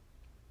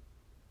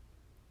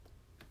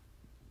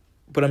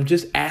 But I'm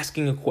just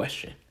asking a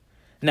question.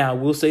 Now, I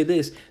will say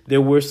this. There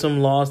were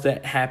some laws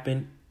that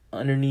happened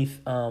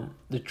underneath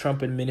the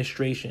Trump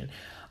administration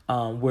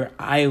where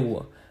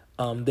Iowa,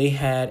 they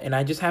had, and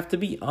I just have to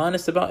be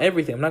honest about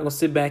everything. I'm not going to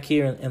sit back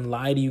here and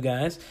lie to you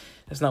guys.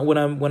 That's not what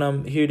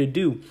I'm here to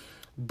do.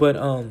 But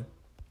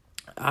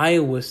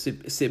Iowa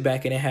sit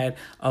back and it had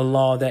a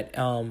law that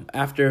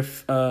after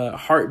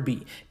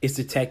heartbeat is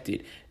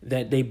detected,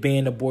 that they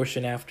banned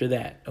abortion after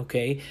that.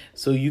 Okay,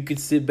 so you could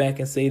sit back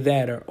and say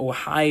that. Or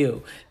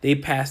Ohio, they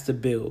passed a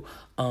bill.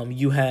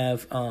 You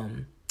have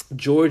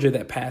Georgia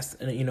that passed,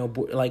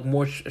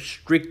 more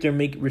stricter,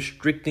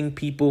 restricting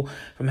people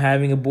from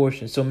having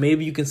abortion. So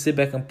maybe you can sit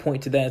back and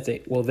point to that and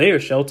say, well, there,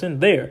 Shelton,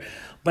 there.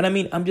 But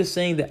I'm just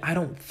saying that I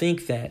don't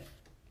think that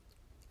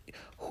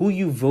who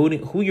you're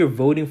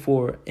voting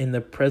for in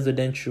the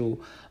presidential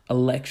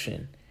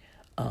election,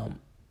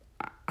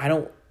 I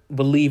don't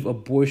believe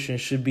abortion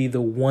should be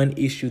the one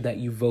issue that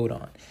you vote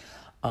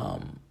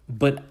on.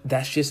 But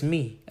that's just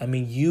me.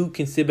 You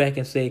can sit back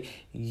and say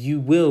you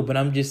will, but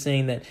I'm just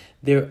saying that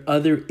there are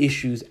other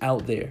issues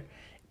out there,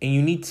 and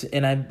you need to.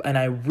 And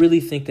I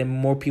really think that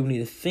more people need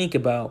to think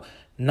about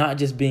not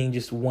just being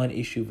just one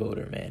issue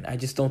voter, man. I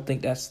just don't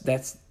think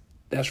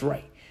that's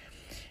right.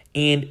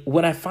 And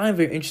what I find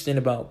very interesting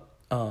about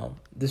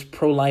this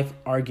pro-life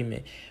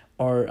argument,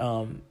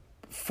 or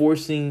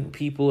forcing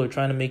people or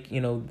trying to make,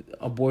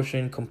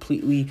 abortion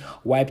completely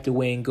wiped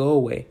away and go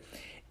away,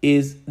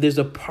 is there's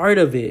a part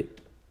of it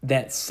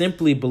that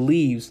simply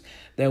believes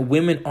that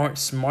women aren't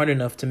smart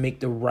enough to make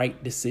the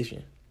right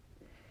decision.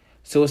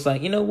 So it's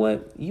like, you know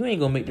what? You ain't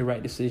going to make the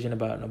right decision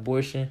about an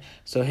abortion.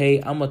 So,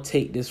 hey, I'm going to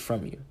take this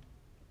from you.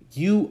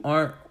 You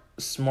aren't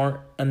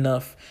smart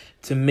enough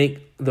to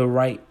make the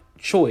right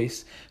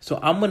choice. So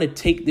I'm going to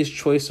take this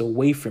choice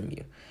away from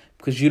you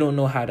because you don't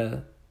know how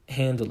to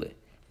handle it.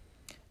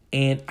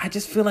 And I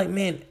just feel like,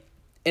 man,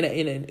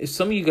 and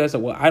some of you guys are,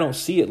 well, I don't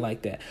see it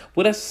like that.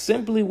 Well, that's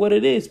simply what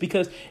it is,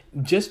 because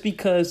just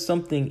because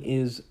something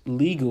is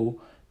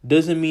legal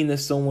doesn't mean that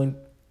someone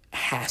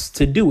has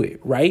to do it,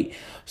 right?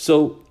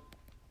 So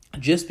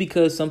just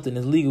because something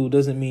is legal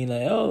doesn't mean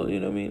like, oh, you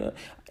know what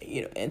I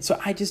mean? And so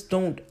I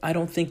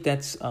don't think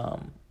that's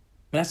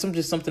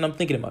just something I'm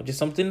thinking about, just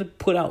something to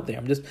put out there.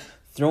 I'm just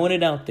throwing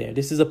it out there.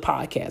 This is a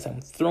podcast.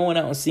 I'm throwing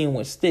out and seeing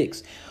what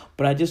sticks.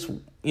 But I just,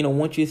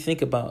 want you to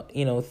think about,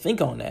 think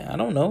on that. I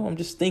don't know. I'm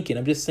just thinking.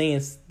 I'm just saying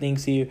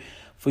things here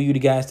for you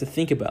guys to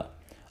think about.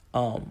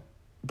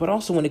 But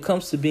also when it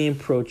comes to being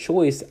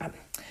pro-choice,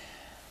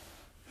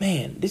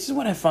 this is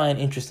what I find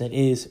interesting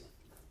is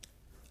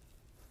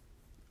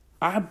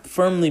I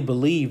firmly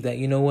believe that,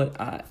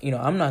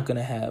 I'm not going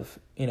to have,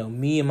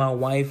 me and my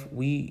wife,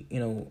 we,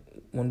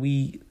 when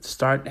we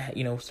start to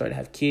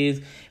have kids,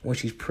 when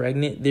she's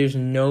pregnant, there's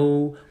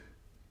no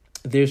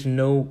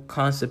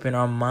concept in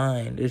our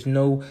mind. There's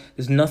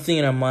nothing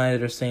in our mind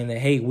that are saying that,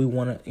 hey, we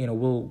want to,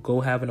 we'll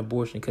go have an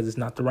abortion because it's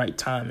not the right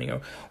timing,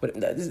 or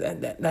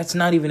that's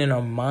not even in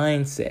our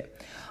mindset.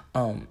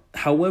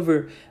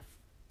 However,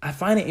 I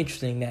find it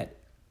interesting that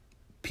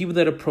people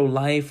that are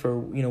pro-life, or,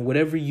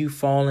 whatever you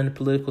fall in the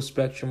political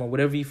spectrum, or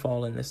whatever you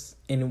fall in this,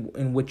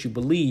 in what you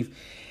believe,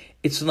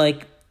 it's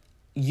like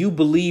you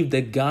believe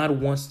that God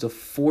wants to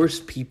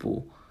force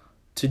people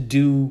to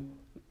do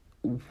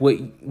what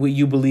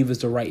you believe is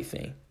the right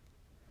thing.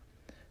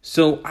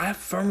 So I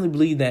firmly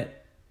believe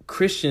that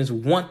Christians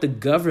want the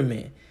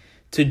government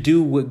to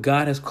do what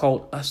God has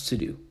called us to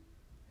do.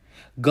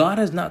 God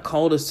has not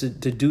called us to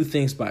do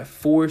things by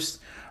force,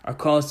 or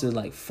called us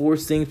to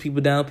force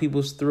people down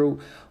people's throat.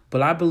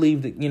 But I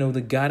believe that,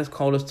 that God has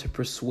called us to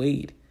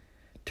persuade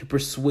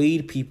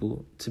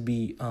people to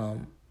be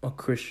a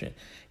Christian.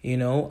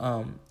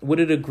 What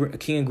did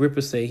King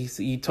Agrippa say?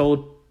 He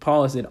told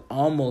Paul, said,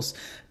 almost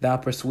thou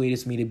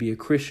persuadest me to be a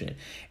Christian.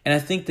 And I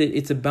think that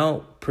it's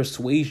about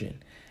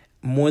persuasion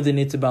more than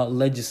it's about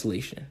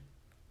legislation.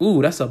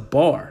 Ooh, that's a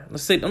bar.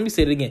 Let me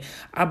say it again.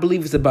 I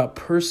believe it's about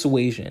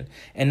persuasion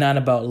and not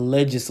about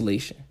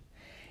legislation.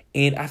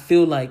 And I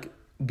feel like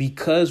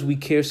because we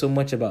care so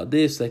much about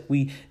this,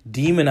 we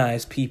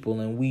demonize people,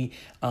 and we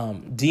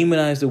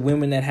demonize the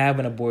women that have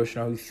an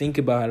abortion, or we think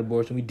about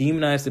abortion. We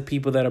demonize the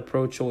people that are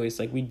pro-choice.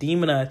 We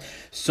demonize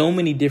so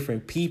many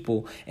different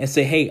people and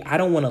say, hey, I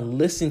don't want to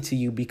listen to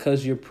you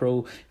because you're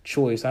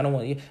pro-choice. I don't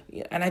want you.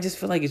 And I just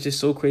feel like it's just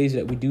so crazy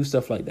that we do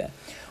stuff like that.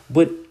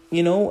 But,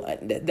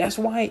 that's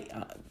why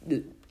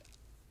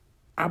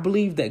I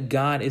believe that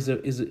God is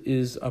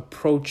a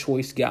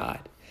pro-choice God.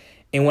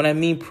 And when I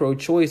mean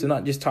pro-choice, I'm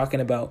not just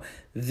talking about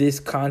this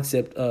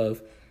concept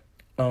of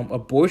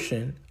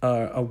abortion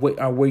or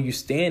where you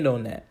stand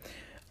on that.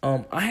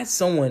 I had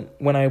someone,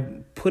 when I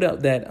put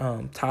out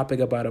that topic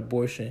about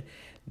abortion,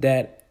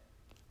 that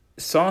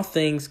saw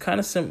things kind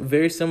of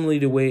very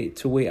similarly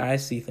to the way I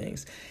see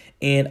things.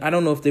 And I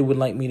don't know if they would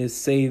like me to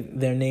say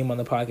their name on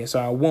the podcast, so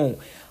I won't.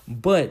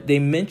 But they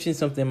mentioned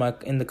something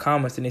in the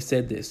comments, and they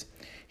said this.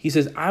 He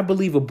says, I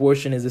believe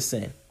abortion is a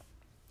sin.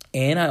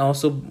 And I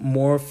also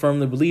more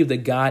firmly believe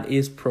that God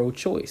is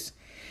pro-choice.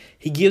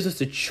 He gives us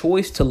the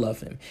choice to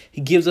love him.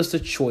 He gives us the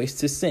choice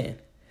to sin.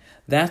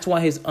 That's why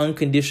his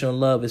unconditional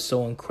love is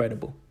so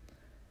incredible.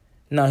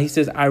 Now, he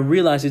says, I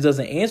realize it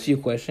doesn't answer your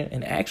question,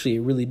 and actually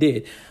it really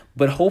did.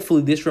 But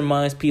hopefully this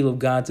reminds people of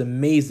God's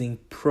amazing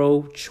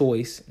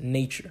pro-choice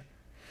nature.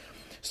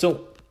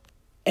 So,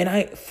 and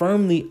I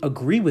firmly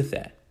agree with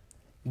that.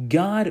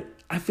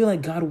 I feel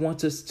like God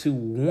wants us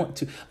to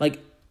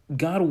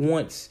God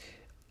wants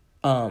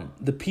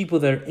the people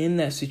that are in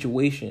that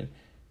situation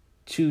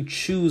to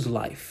choose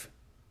life,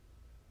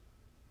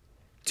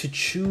 to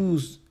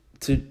choose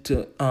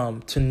to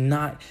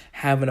not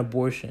have an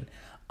abortion.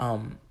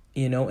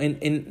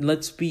 And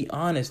let's be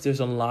honest,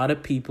 there's a lot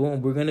of people,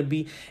 and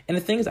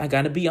the thing is, I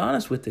got to be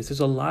honest with this. There's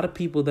a lot of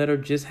people that are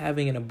just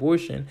having an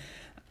abortion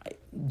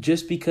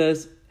just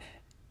because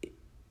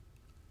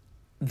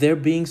they're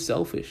being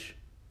selfish.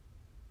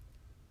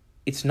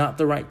 It's not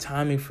the right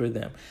timing for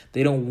them.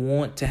 They don't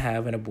want to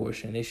have an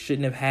abortion. They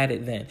shouldn't have had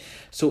it then.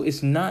 So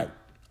it's not,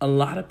 a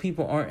lot of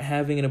people aren't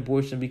having an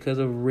abortion because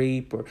of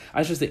rape, or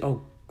I should say,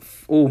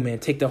 oh man,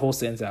 take the whole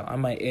sentence out. I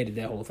might edit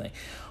that whole thing.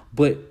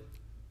 But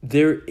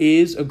there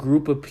is a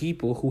group of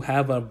people who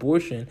have an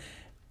abortion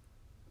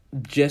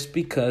just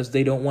because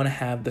they don't want to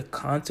have the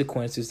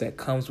consequences that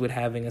comes with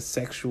having a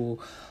sexual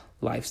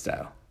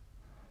lifestyle.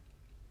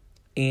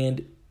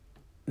 And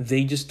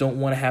they just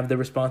don't want to have the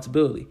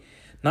responsibility.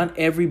 Not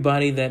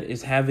everybody that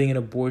is having an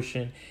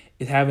abortion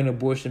is having an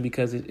abortion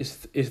because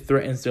it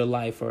threatens their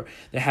life, or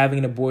they're having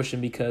an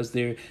abortion because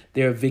they're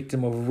a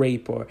victim of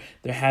rape, or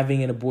they're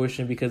having an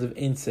abortion because of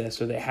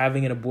incest, or they're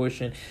having an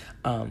abortion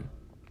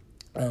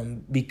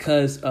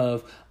because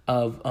of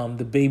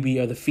the baby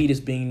or the fetus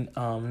being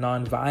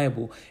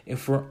non-viable.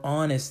 If we're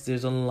honest,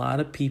 there's a lot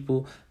of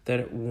people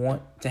that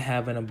want to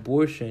have an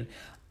abortion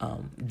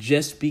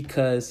just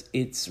because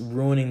it's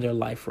ruining their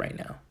life right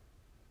now.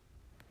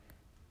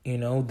 You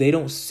know, they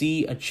don't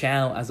see a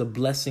child as a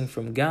blessing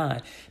from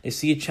God. They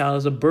see a child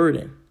as a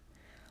burden.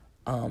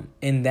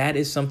 And that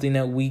is something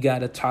that we got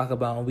to talk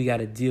about and we got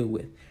to deal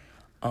with.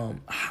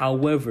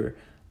 However,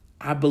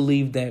 I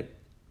believe that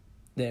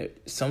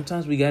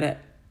sometimes we gotta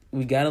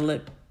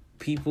let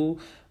people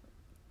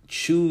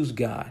choose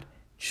God,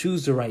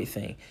 choose the right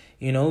thing.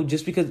 You know,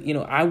 just because,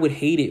 I would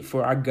hate it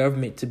for our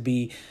government to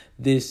be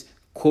this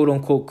quote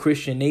unquote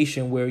Christian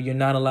nation where you're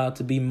not allowed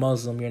to be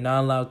Muslim, you're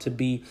not allowed to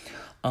be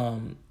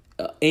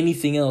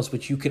anything else,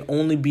 but you can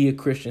only be a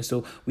Christian.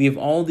 So we have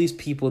all these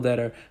people that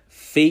are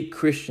fake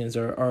Christians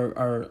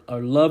or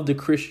love the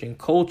Christian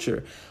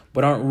culture,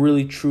 but aren't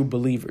really true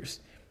believers.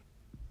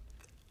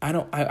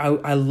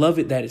 I love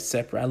it that it's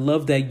separate. I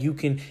love that you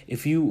can,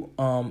 if you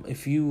are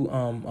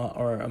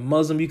a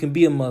Muslim, you can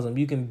be a Muslim,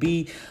 you can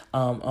be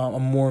a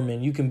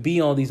Mormon, you can be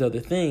all these other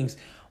things.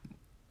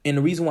 And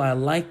the reason why I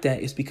like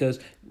that is because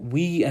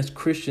we as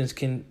Christians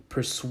can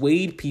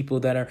persuade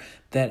people that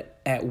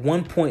at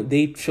one point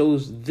they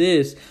chose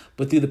this,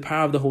 but through the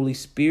power of the Holy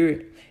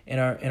Spirit and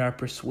our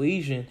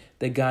persuasion,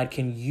 that God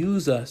can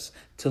use us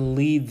to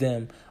lead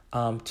them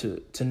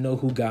to know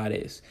who God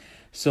is.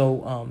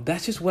 So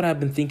that's just what I've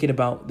been thinking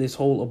about this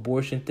whole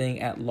abortion thing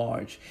at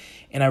large.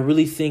 And I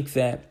really think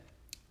that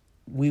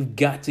we've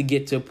got to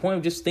get to a point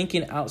of just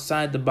thinking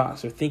outside the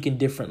box or thinking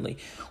differently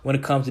when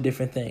it comes to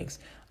different things.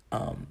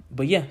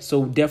 But yeah,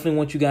 so definitely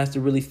want you guys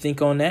to really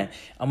think on that.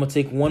 I'm going to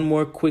take one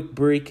more quick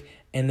break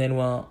and then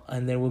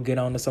we'll get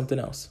on to something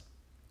else.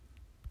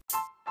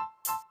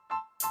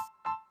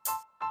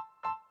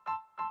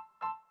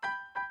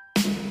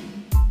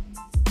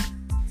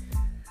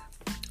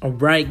 All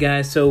right,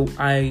 guys. So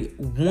I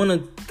want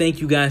to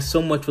thank you guys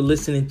so much for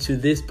listening to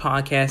this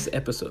podcast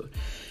episode.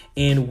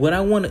 And what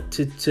I wanted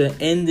to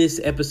end this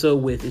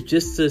episode with is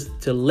just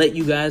to let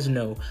you guys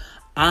know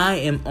I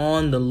am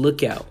on the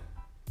lookout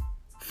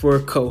for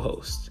a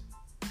co-host.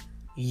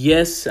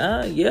 Yes,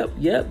 yep.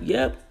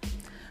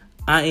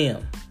 I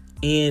am.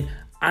 And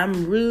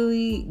I'm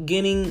really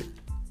getting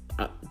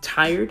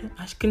tired,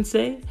 I can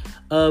say,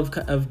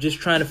 of just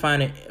trying to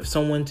find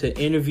someone to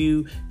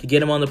interview, to get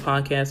them on the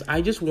podcast.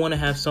 I just want to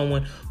have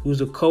someone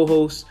who's a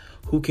co-host,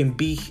 who can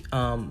be,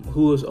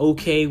 who is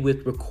okay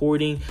with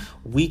recording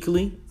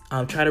weekly.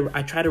 I try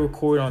to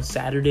record on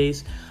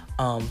Saturdays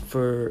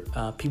for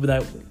people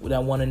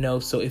that want to know.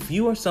 So if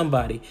you are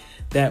somebody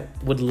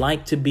that would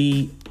like to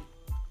be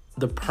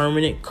the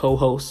permanent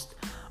co-host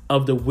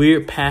of the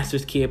Weird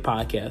Pastor's Kid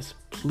podcast,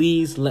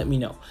 please let me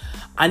know.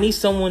 I need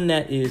someone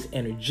that is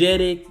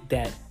energetic,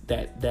 that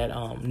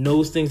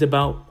knows things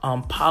about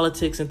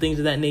politics and things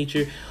of that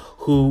nature,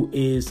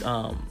 who's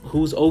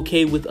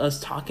okay with us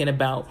talking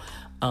about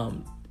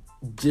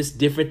just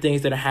different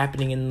things that are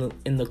happening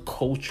in the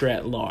culture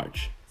at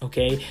large.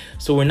 Okay,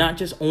 so we're not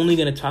just only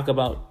going to talk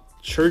about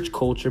church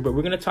culture, but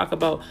we're going to talk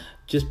about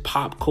just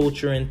pop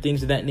culture and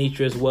things of that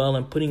nature as well,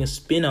 and putting a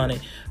spin on it,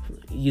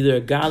 either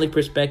a godly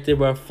perspective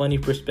or a funny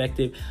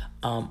perspective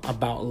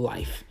about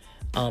life.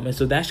 And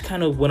so that's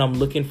kind of what I'm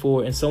looking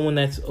for, and someone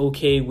that's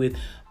okay with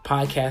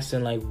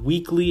podcasting like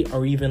weekly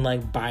or even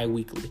like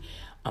bi-weekly.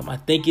 I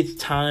think it's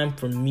time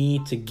for me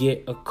to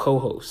get a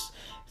co-host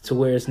to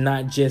where it's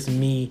not just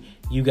me,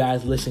 you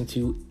guys listen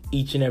to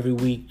each and every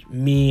week,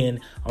 me and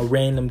a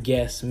random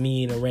guest.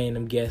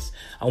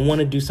 I want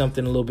to do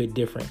something a little bit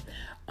different.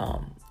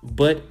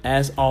 But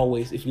as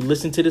always, if you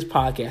listen to this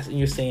podcast and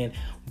you're saying,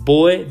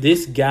 boy,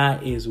 this guy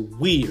is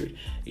weird,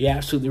 you're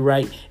absolutely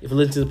right. If you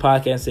listen to the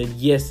podcast and said,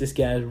 yes, this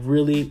guy is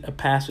really a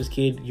pastor's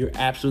kid, you're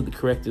absolutely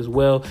correct as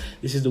well.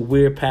 This is the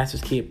Weird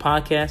Pastor's Kid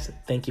podcast.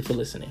 Thank you for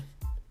listening.